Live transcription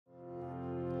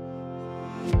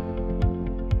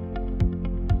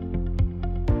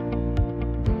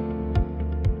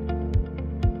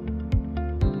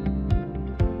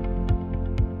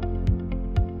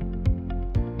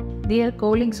Dear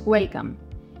colleagues, welcome.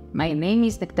 My name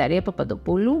is Nektaria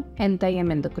Papadopoulou and I am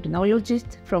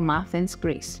endocrinologist from Athens,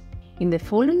 Greece. In the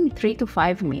following 3 to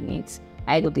 5 minutes,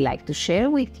 I would like to share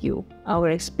with you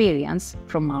our experience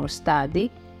from our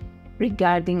study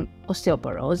regarding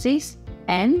osteoporosis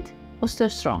and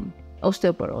OsteoStrong.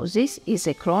 Osteoporosis is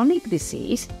a chronic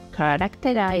disease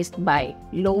characterized by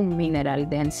low mineral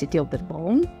density of the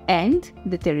bone and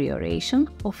deterioration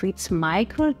of its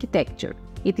microarchitecture.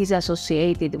 It is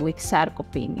associated with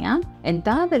sarcopenia and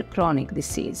other chronic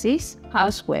diseases,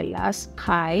 as well as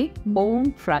high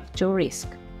bone fracture risk.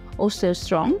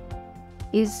 OsteoStrong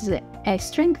is a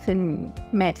strengthening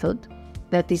method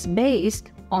that is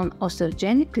based on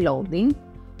osteogenic loading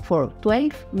for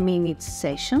 12-minute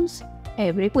sessions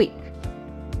every week.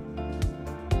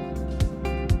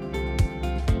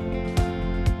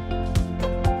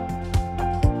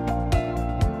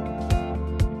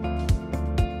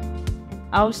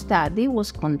 Our study was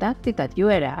conducted at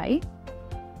URI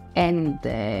and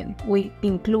we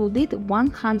included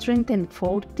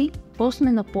 140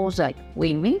 postmenopausal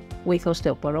women with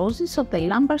osteoporosis of the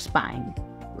lumbar spine.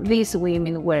 These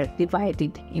women were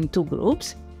divided in 2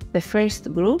 groups. The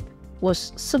first group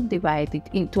was subdivided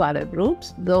into other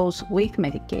groups, those with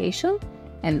medication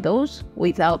and those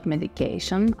without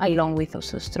medication, along with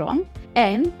OsteoStrong.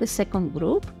 And the second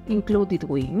group included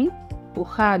women who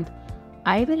had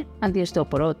either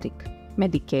antiosteoporotic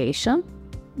medication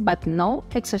but no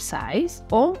exercise,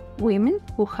 or women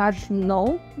who had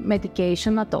no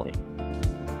medication at all.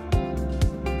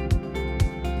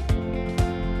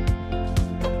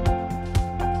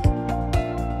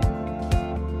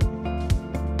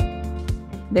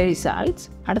 The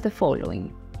results are the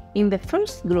following. In the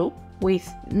first group, with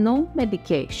no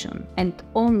medication and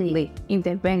only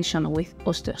intervention with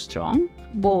OsteoStrong,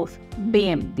 both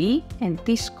BMD and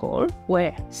T-score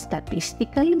were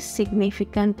statistically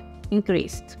significant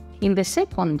increased. In the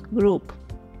second group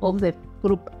of the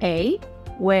group A,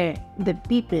 where the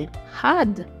people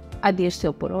had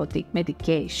antiosteoporotic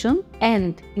medication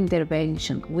and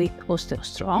intervention with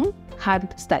OsteoStrong,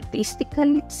 had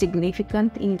statistically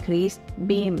significant increased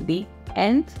BMD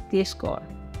and T-score.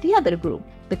 The other group,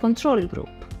 the control group,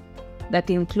 that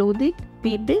included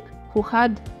people who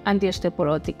had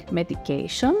antiosteoporotic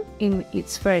medication in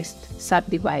its first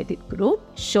subdivided group,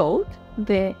 showed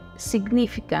the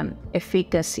significant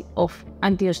efficacy of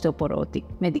antiosteoporotic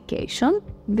medication.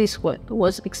 This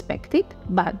was expected,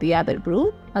 but the other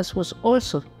group, as was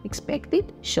also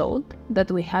expected, showed that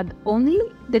we had only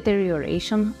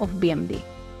deterioration of BMD.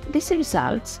 These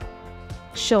results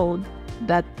showed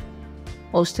that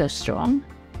OsteoStrong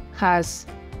has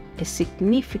a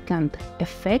significant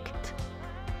effect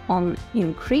on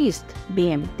increased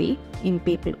BMD in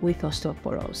people with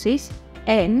osteoporosis,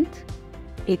 and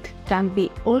it can be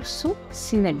also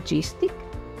synergistic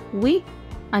with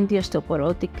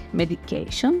antiosteoporotic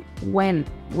medication when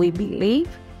we believe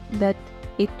that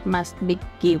it must be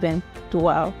given to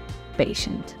our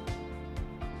patient.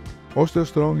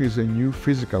 OsteoStrong is a new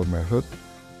physical method,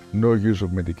 no use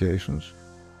of medications,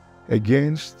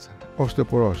 against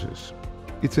osteoporosis.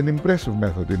 It's an impressive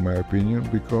method in my opinion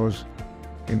because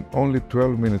in only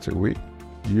 12 minutes a week,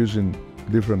 using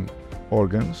different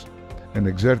organs and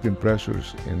exerting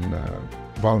pressures in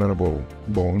vulnerable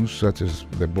bones such as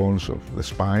the bones of the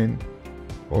spine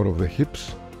or of the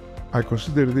hips, I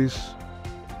consider this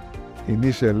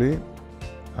initially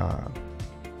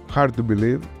hard to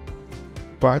believe,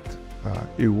 but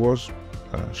it was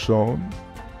shown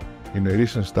in a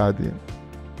recent study.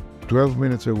 12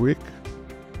 minutes a week,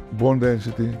 bone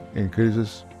density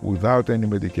increases without any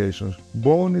medications.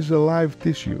 Bone is a live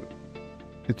tissue.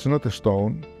 It's not a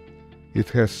stone. It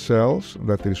has cells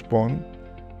that respond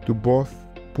to both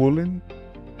pulling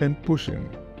and pushing.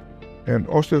 And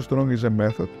OsteoStrong is a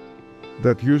method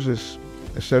that uses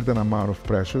a certain amount of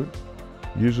pressure,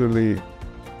 usually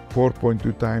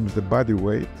 4.2 times the body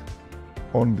weight,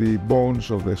 on the bones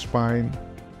of the spine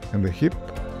and the hip,